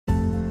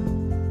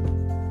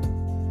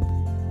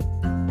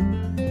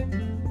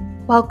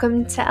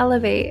Welcome to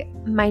Elevate.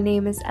 My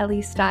name is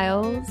Ellie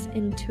Stiles,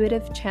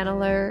 intuitive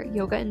channeler,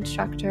 yoga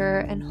instructor,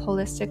 and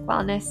holistic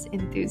wellness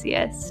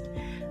enthusiast.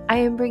 I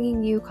am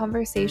bringing you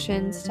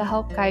conversations to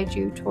help guide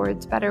you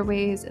towards better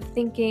ways of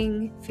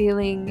thinking,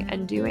 feeling,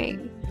 and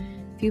doing.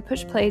 If you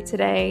push play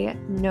today,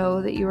 know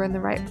that you are in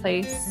the right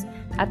place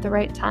at the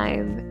right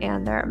time,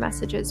 and there are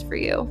messages for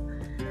you.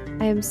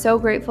 I am so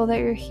grateful that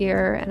you're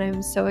here, and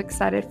I'm so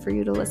excited for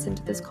you to listen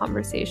to this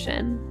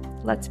conversation.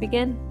 Let's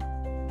begin.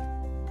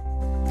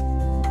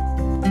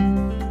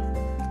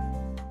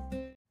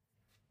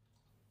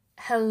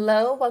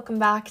 Hello, welcome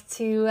back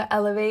to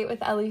Elevate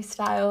with Ellie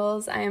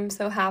Stiles. I am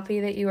so happy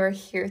that you are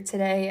here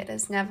today. It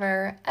is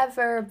never,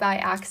 ever by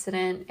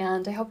accident,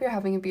 and I hope you're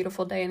having a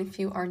beautiful day, and if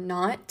you are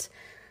not,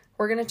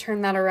 we're going to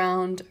turn that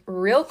around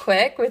real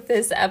quick with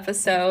this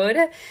episode.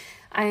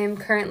 I am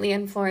currently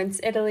in Florence,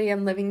 Italy.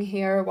 I'm living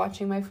here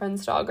watching my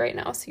friend's dog right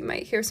now, so you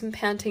might hear some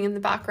panting in the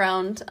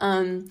background.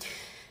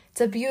 It's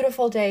a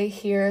beautiful day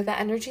here. The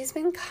energy's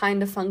been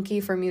kind of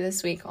funky for me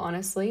this week,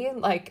 honestly.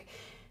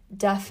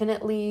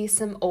 Definitely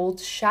some old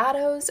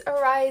shadows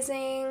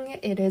arising.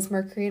 It is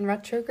Mercury in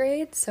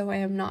retrograde, so I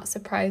am not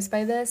surprised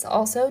by this.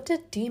 Also, to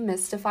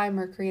demystify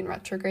Mercury in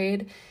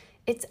retrograde,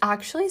 it's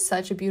actually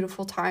such a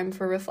beautiful time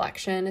for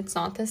reflection. It's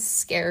not this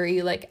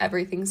scary,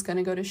 everything's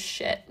gonna go to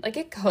shit.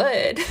 It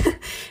could.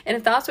 And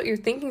if that's what you're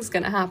thinking is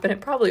gonna happen,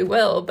 it probably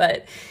will,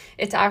 but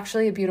it's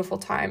actually a beautiful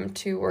time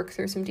to work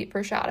through some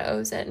deeper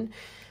shadows and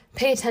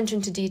pay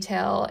attention to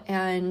detail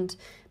and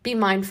be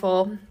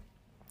mindful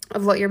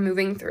of what you're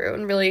moving through,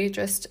 and really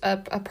just a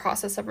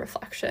process of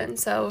reflection.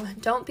 So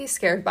don't be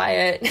scared by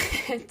it.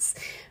 It's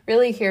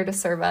really here to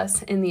serve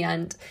us in the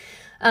end.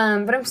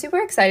 But I'm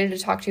super excited to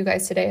talk to you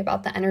guys today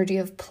about the energy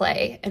of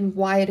play and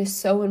why it is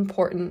so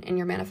important in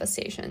your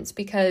manifestations,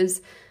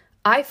 because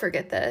I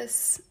forget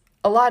this.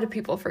 A lot of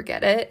people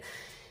forget it.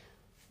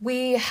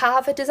 We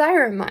have a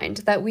desire in mind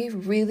that we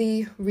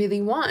really,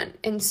 really want.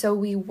 And so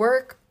we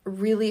work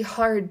really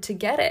hard to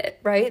get it,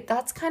 right?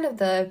 That's kind of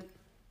the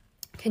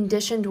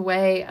conditioned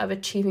way of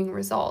achieving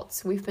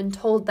results. We've been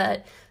told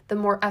that the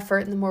more effort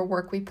and the more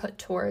work we put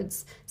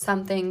towards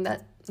something,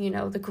 that,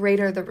 the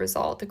greater the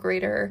result, the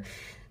greater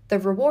the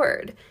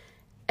reward.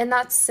 And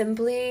that's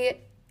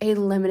simply a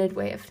limited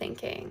way of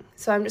thinking.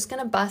 So I'm just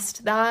going to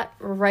bust that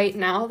right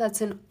now.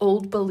 That's an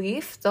old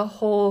belief. The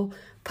whole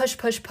push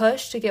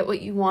to get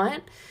what you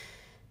want.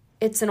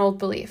 It's an old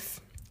belief.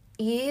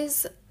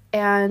 Ease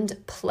and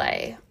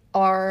play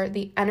are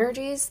the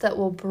energies that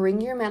will bring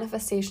your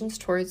manifestations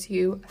towards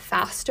you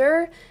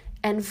faster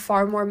and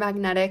far more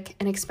magnetic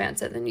and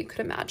expansive than you could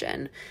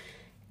imagine.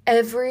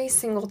 Every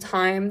single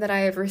time that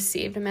I have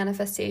received a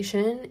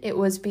manifestation, it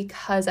was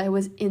because I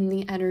was in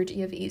the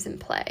energy of ease and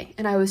play,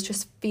 and I was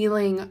just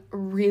feeling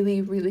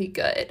really, really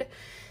good.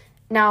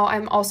 Now,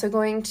 I'm also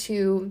going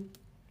to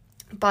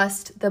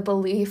bust the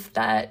belief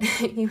that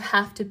you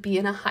have to be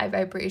in a high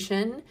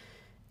vibration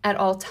at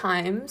all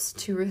times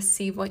to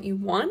receive what you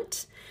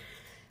want.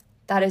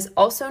 That is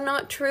also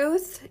not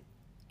truth.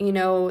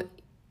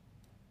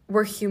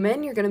 We're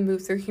human. You're going to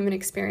move through human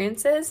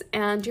experiences,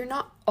 and you're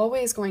not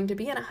always going to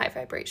be in a high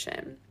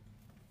vibration.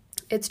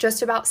 It's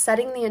just about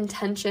setting the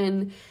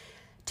intention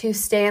to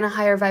stay in a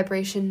higher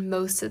vibration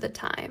most of the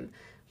time.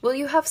 Will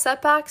you have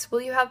setbacks?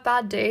 Will you have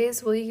bad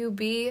days? Will you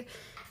be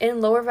in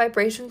lower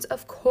vibrations?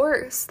 Of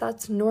course,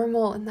 that's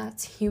normal and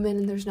that's human,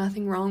 and there's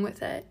nothing wrong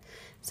with it.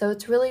 So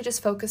it's really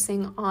just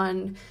focusing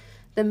on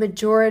the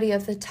majority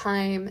of the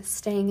time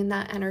staying in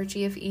that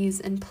energy of ease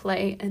and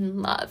play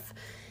and love.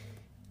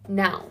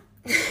 Now,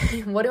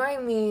 what do I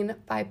mean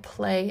by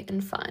play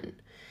and fun?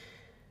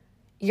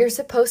 You're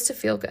supposed to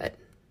feel good,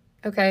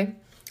 okay?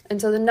 And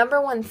so the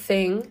number one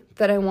thing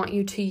that I want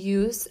you to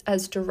use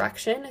as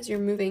direction as you're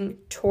moving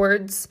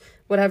towards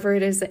whatever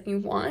it is that you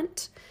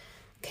want,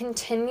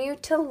 continue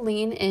to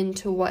lean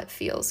into what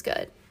feels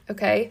good,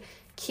 okay?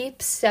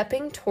 Keep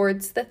stepping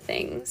towards the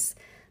things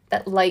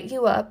that light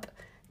you up,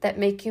 that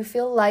make you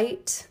feel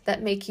light,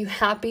 that make you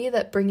happy,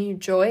 that bring you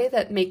joy,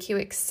 that make you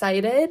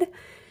excited,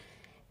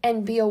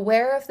 and be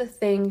aware of the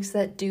things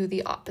that do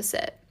the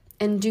opposite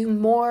and do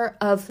more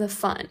of the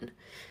fun.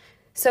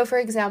 So for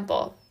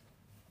example,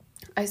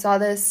 I saw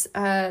this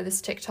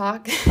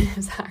TikTok. It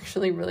was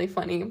actually really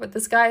funny, but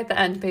this guy at the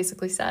end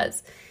basically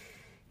says,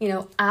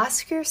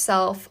 ask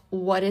yourself,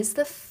 what is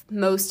the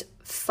most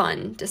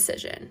fun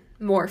decision?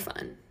 More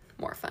fun.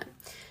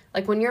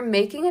 When you're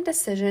making a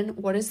decision,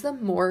 what is the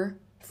more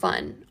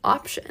fun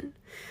option?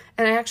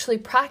 And I actually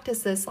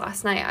practiced this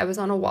last night. I was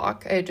on a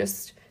walk. I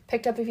just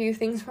picked up a few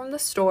things from the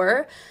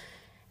store,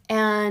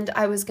 and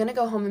I was gonna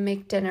go home and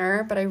make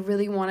dinner, but I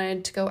really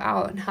wanted to go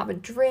out and have a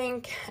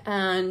drink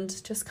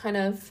and just kind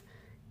of,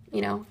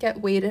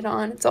 get waited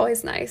on. It's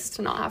always nice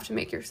to not have to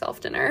make yourself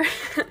dinner.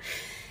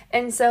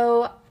 And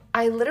so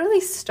I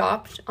literally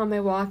stopped on my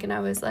walk, and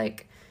I was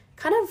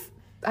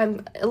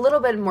I'm a little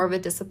bit more of a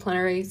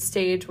disciplinary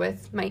stage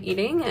with my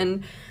eating,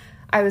 and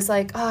I was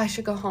like, I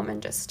should go home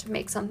and just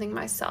make something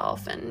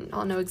myself, and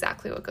I'll know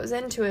exactly what goes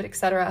into it,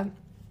 etc.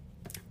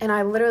 And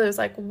I literally was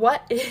like,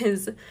 what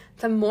is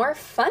the more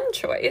fun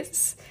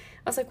choice?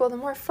 I was like, well, the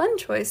more fun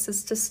choice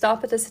is to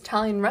stop at this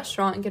Italian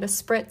restaurant and get a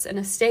spritz and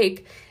a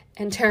steak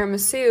and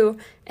tiramisu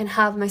and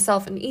have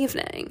myself an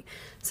evening.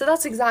 So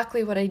that's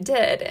exactly what I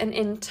did. And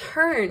in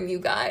turn, you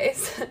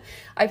guys,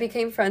 I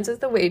became friends with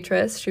the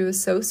waitress. She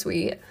was so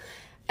sweet.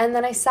 And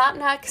then I sat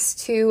next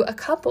to a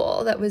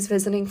couple that was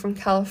visiting from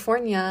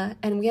California,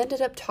 and we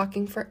ended up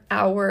talking for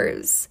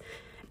hours.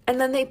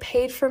 And then they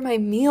paid for my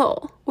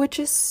meal, which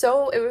is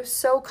it was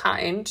so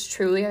kind,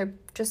 truly. I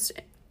just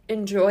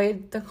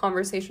enjoyed the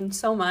conversation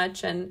so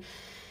much, and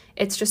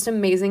it's just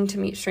amazing to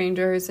meet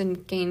strangers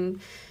and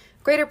gain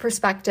greater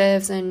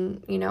perspectives,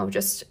 and, you know,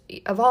 just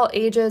of all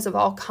ages, of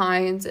all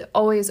kinds. It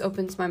always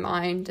opens my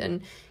mind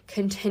and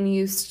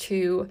continues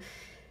to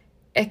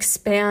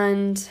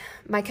expand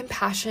my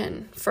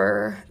compassion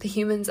for the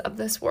humans of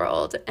this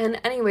world. And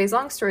anyways,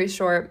 long story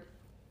short,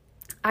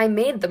 I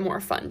made the more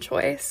fun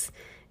choice.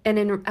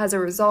 And as a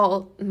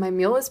result, my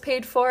meal was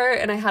paid for,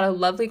 and I had a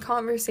lovely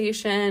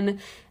conversation,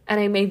 and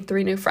I made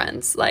 3 new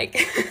friends.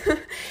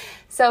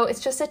 So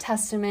it's just a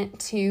testament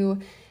to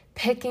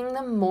picking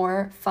the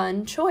more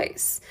fun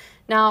choice.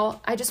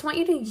 Now, I just want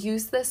you to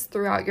use this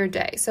throughout your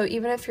day. So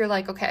even if you're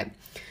like, okay,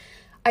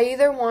 I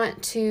either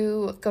want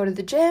to go to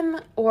the gym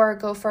or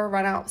go for a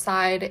run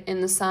outside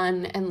in the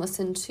sun and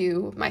listen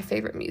to my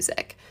favorite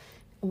music,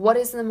 what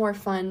is the more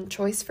fun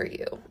choice for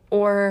you?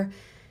 Or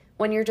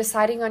when you're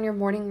deciding on your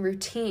morning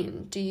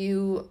routine,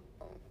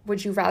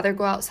 would you rather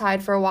go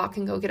outside for a walk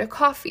and go get a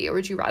coffee? Or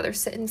would you rather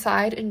sit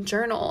inside and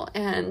journal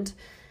and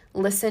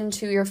listen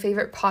to your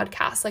favorite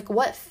podcast? Like,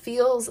 what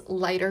feels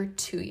lighter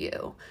to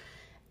you?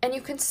 And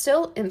you can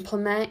still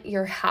implement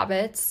your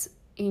habits,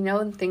 you know,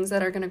 and things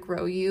that are going to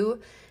grow you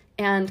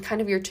and kind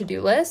of your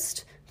to-do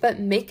list, but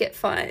make it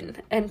fun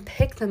and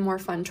pick the more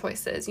fun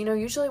choices. You know,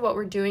 usually what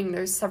we're doing,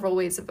 there's several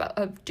ways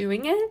of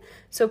doing it.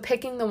 So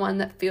picking the one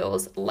that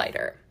feels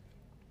lighter.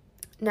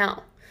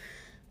 Now,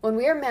 when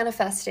we are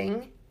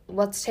manifesting,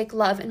 let's take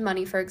love and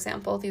money, for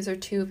example. These are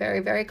 2 very,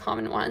 very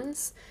common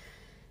ones.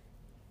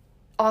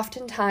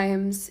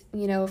 Oftentimes,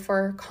 you know, if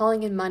we're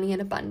calling in money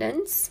in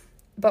abundance,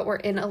 but we're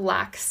in a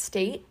lack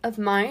state of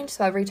mind,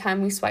 so every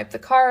time we swipe the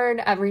card,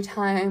 every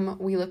time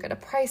we look at a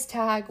price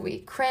tag, we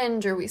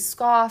cringe or we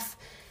scoff,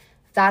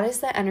 that is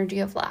the energy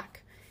of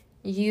lack.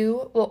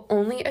 You will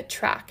only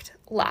attract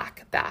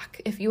lack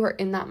back if you are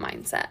in that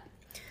mindset.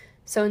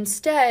 So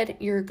instead,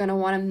 you're going to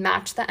want to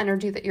match the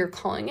energy that you're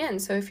calling in.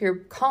 So if you're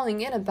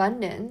calling in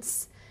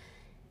abundance,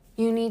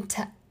 you need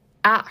to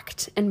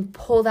act and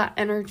pull that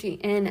energy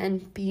in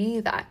and be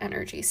that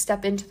energy.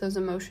 Step into those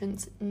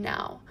emotions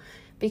now.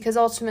 Because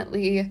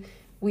ultimately,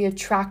 we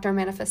attract our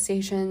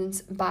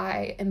manifestations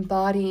by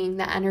embodying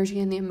the energy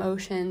and the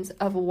emotions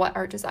of what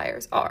our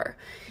desires are.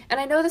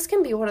 And I know this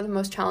can be one of the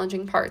most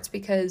challenging parts,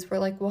 because we're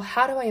like, well,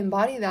 how do I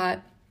embody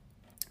that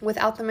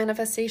without the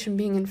manifestation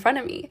being in front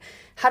of me?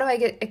 How do I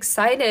get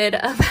excited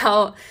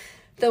about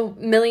the $1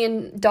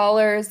 million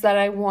that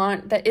I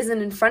want that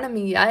isn't in front of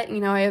me yet?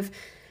 You know, I have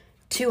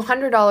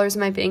 $200 in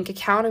my bank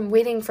account. I'm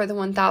waiting for the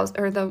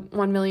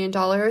 $1 million.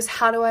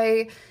 How do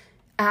I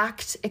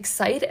act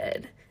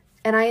excited?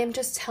 And I am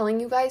just telling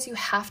you guys, you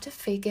have to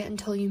fake it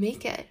until you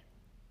make it.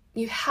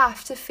 You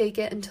have to fake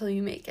it until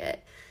you make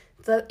it.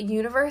 The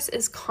universe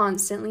is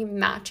constantly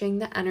matching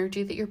the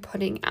energy that you're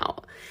putting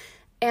out.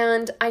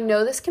 And I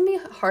know this can be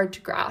hard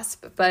to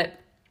grasp, but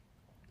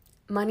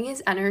money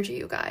is energy,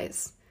 you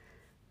guys.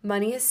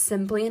 Money is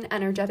simply an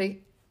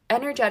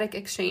energetic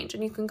exchange.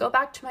 And you can go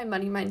back to my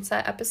money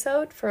mindset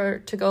episode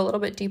to go a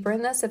little bit deeper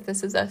in this if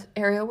this is an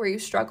area where you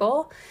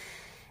struggle.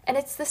 And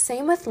it's the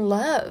same with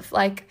love.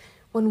 Like,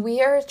 when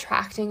we are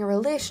attracting a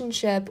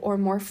relationship or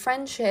more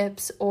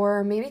friendships,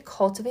 or maybe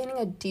cultivating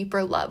a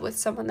deeper love with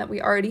someone that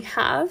we already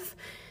have,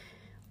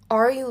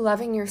 are you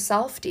loving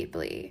yourself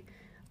deeply?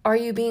 Are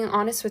you being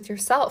honest with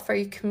yourself? Are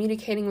you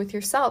communicating with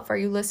yourself? Are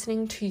you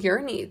listening to your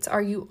needs?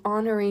 Are you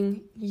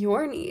honoring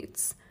your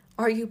needs?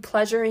 Are you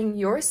pleasuring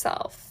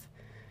yourself?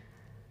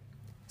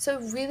 So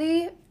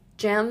really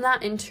jam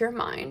that into your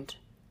mind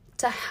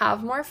to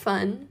have more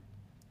fun,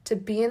 to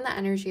be in the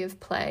energy of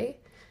play,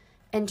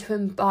 and to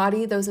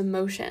embody those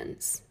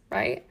emotions,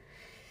 right?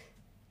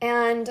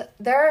 And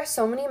there are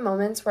so many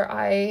moments where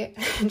I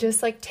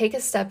just take a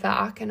step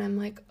back and I'm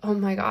like, oh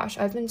my gosh,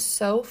 I've been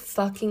so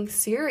fucking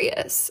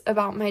serious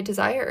about my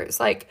desires,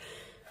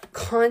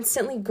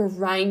 constantly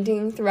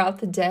grinding throughout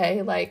the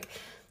day,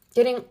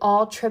 getting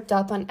all tripped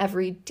up on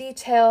every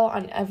detail,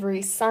 on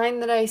every sign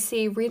that I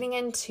see, reading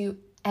into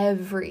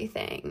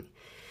everything.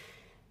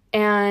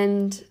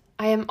 And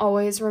I am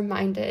always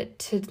reminded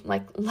to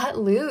let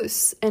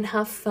loose and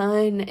have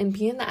fun and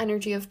be in the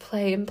energy of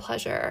play and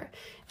pleasure.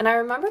 And I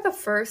remember the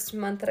first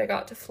month that I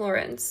got to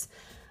Florence,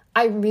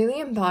 I really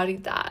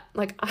embodied that.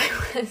 I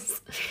was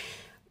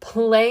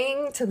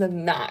playing to the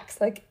max,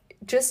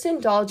 just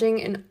indulging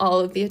in all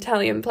of the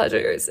Italian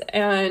pleasures.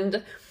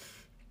 And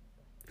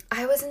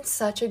I was in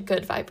such a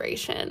good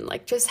vibration,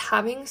 just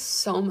having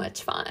so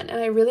much fun. And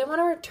I really want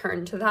to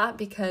return to that,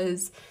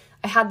 because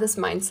I had this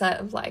mindset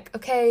of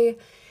okay,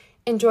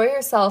 enjoy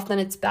yourself, then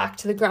it's back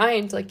to the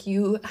grind. Like,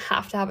 you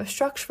have to have a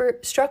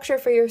structure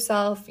for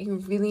yourself. You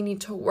really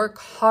need to work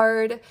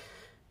hard.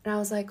 And I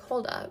was like,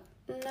 hold up.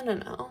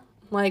 No.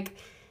 Like,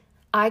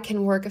 I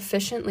can work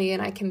efficiently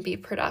and I can be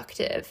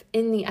productive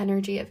in the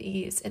energy of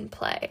ease and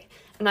play.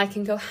 And I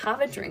can go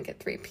have a drink at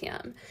 3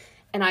 p.m.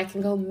 and I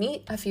can go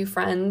meet a few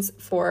friends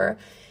for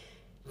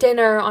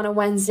dinner on a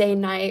Wednesday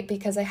night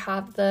because I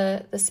have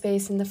the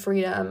space and the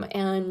freedom,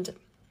 and,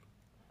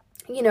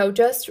 you know,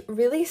 just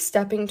really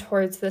stepping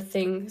towards the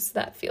things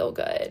that feel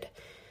good.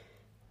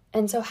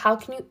 And so how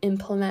can you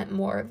implement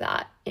more of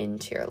that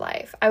into your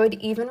life? I would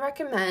even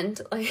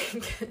recommend,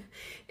 like,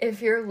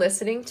 if you're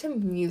listening to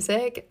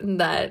music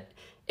that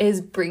is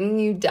bringing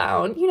you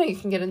down, you know, you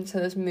can get into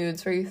those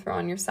moods where you throw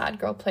on your sad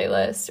girl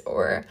playlist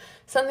or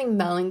something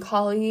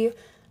melancholy,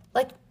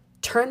 like,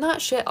 turn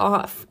that shit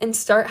off and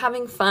start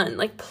having fun.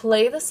 Like,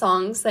 play the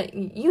songs that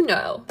you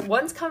know.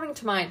 One's coming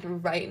to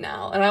mind right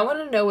now, and I want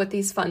to know what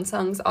these fun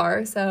songs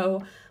are.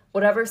 So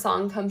whatever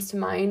song comes to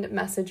mind,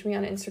 message me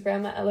on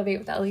Instagram at Elevate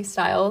with Ellie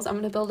Styles. I'm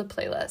going to build a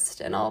playlist,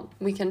 and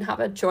we can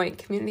have a joint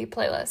community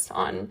playlist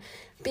on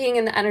being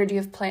in the energy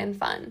of play and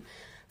fun.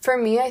 For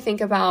me, I think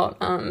about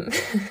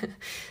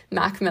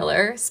Mac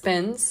Miller,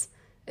 Spins.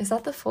 Is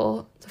that the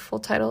full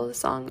title of the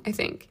song? I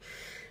think.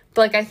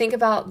 But, like, I think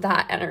about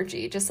that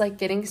energy, just, like,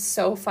 getting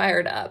so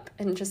fired up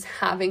and just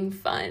having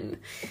fun.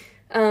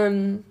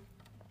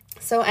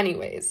 So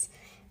anyways,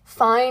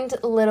 find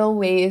little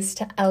ways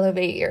to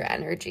elevate your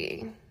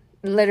energy.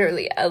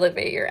 Literally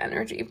elevate your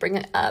energy. Bring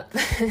it up.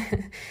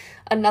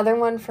 Another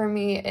one for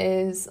me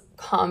is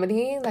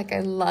comedy. Like,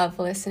 I love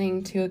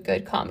listening to a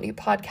good comedy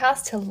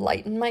podcast to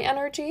lighten my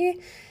energy.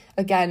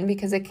 Again,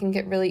 because it can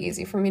get really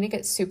easy for me to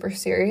get super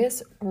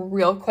serious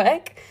real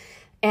quick.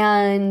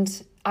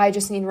 And I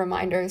just need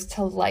reminders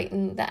to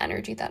lighten the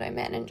energy that I'm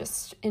in and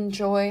just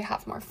enjoy,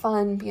 have more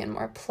fun, be in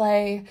more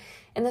play.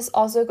 And this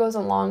also goes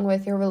along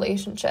with your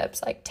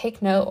relationships. Like,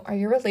 take note, are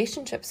your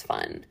relationships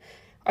fun?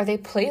 Are they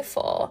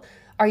playful?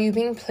 Are you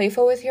being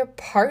playful with your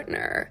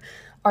partner?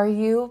 Are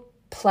you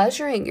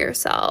pleasuring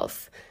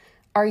yourself?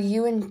 Are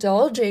you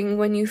indulging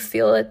when you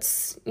feel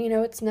it's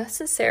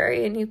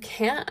necessary and you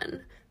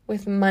can?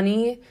 With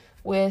money,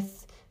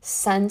 with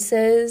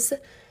senses,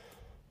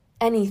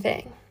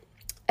 anything.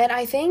 And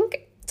I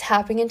think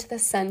tapping into the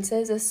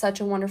senses is such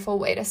a wonderful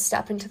way to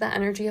step into the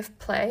energy of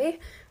play.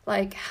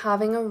 Like,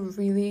 having a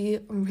really,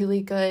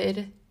 really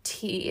good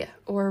tea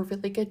or a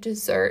really good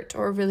dessert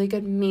or a really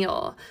good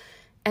meal,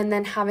 and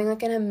then having,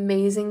 like, an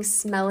amazing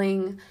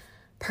smelling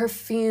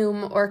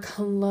perfume or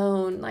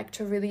cologne, like,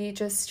 to really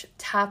just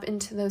tap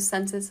into those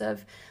senses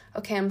of,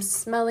 okay, I'm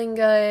smelling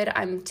good,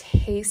 I'm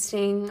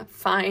tasting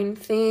fine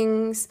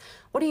things.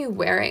 What are you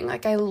wearing?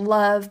 Like, I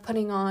love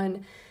putting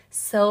on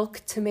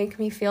silk to make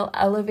me feel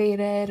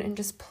elevated and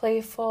just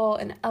playful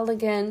and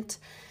elegant.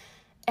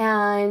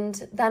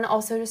 And then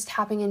also just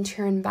tapping into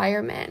your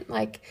environment,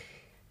 like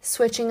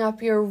switching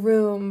up your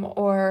room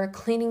or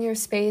cleaning your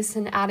space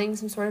and adding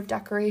some sort of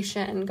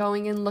decoration,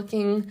 going and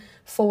looking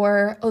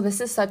for,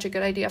 this is such a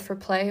good idea for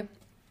play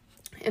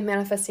and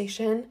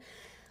manifestation.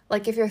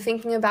 Like, if you're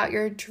thinking about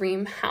your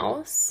dream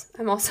house,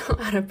 I'm also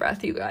out of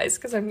breath, you guys,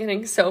 because I'm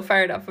getting so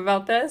fired up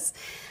about this.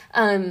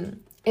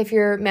 If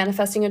you're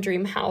manifesting a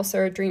dream house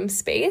or a dream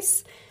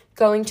space,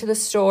 going to the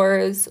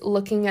stores,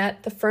 looking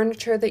at the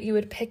furniture that you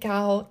would pick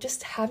out,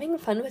 just having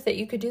fun with it.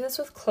 You could do this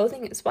with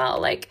clothing as well.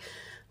 Like,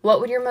 what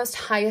would your most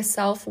highest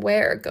self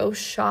wear? Go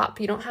shop.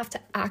 You don't have to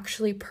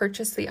actually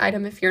purchase the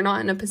item if you're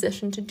not in a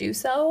position to do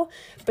so,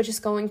 but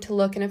just going to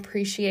look and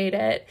appreciate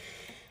it.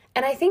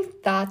 And I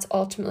think that's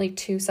ultimately,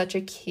 too, such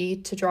a key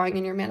to drawing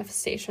in your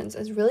manifestations,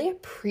 is really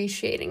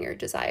appreciating your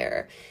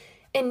desire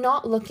and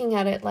not looking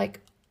at it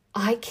like,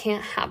 I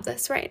can't have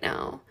this right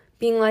now.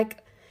 Being like,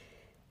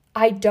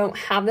 I don't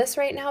have this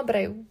right now, but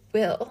I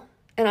will.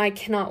 And I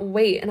cannot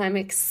wait. And I'm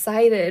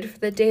excited for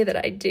the day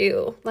that I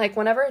do. Like,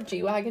 whenever a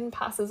G-Wagon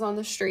passes on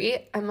the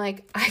street, I'm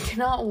like, I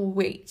cannot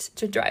wait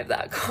to drive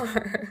that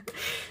car.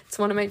 It's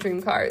one of my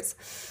dream cars.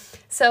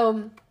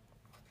 So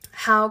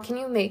how can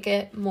you make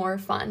it more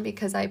fun?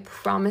 Because I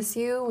promise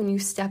you, when you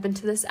step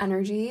into this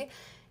energy,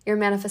 your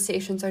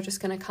manifestations are just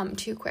going to come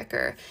to you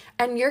quicker,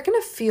 and you're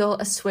going to feel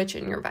a switch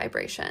in your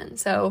vibration.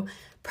 So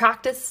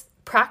practice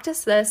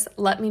this.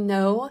 Let me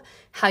know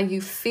how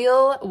you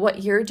feel,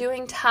 what you're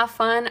doing to have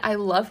fun. I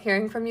love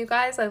hearing from you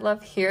guys. I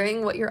love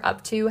hearing what you're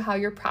up to, how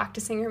you're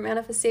practicing your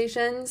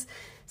manifestations.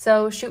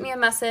 So shoot me a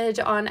message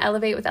on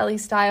Elevate with Ellie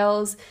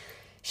Styles.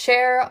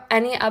 Share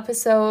any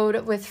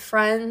episode with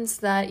friends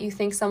that you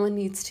think someone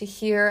needs to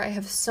hear. I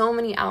have so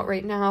many out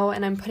right now,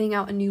 and I'm putting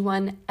out a new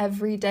one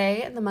every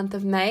day in the month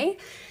of May.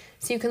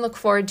 So you can look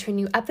forward to a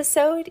new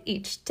episode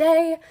each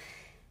day.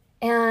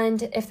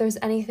 And if there's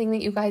anything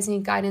that you guys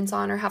need guidance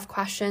on or have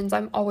questions,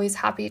 I'm always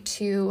happy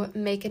to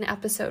make an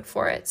episode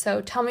for it.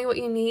 So tell me what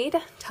you need,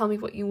 tell me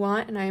what you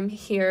want, and I'm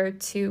here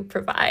to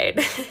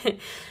provide.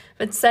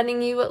 But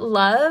sending you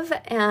love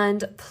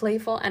and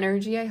playful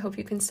energy. I hope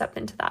you can step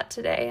into that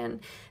today. And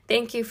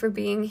thank you for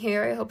being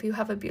here. I hope you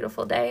have a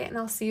beautiful day, and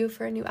I'll see you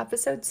for a new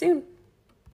episode soon.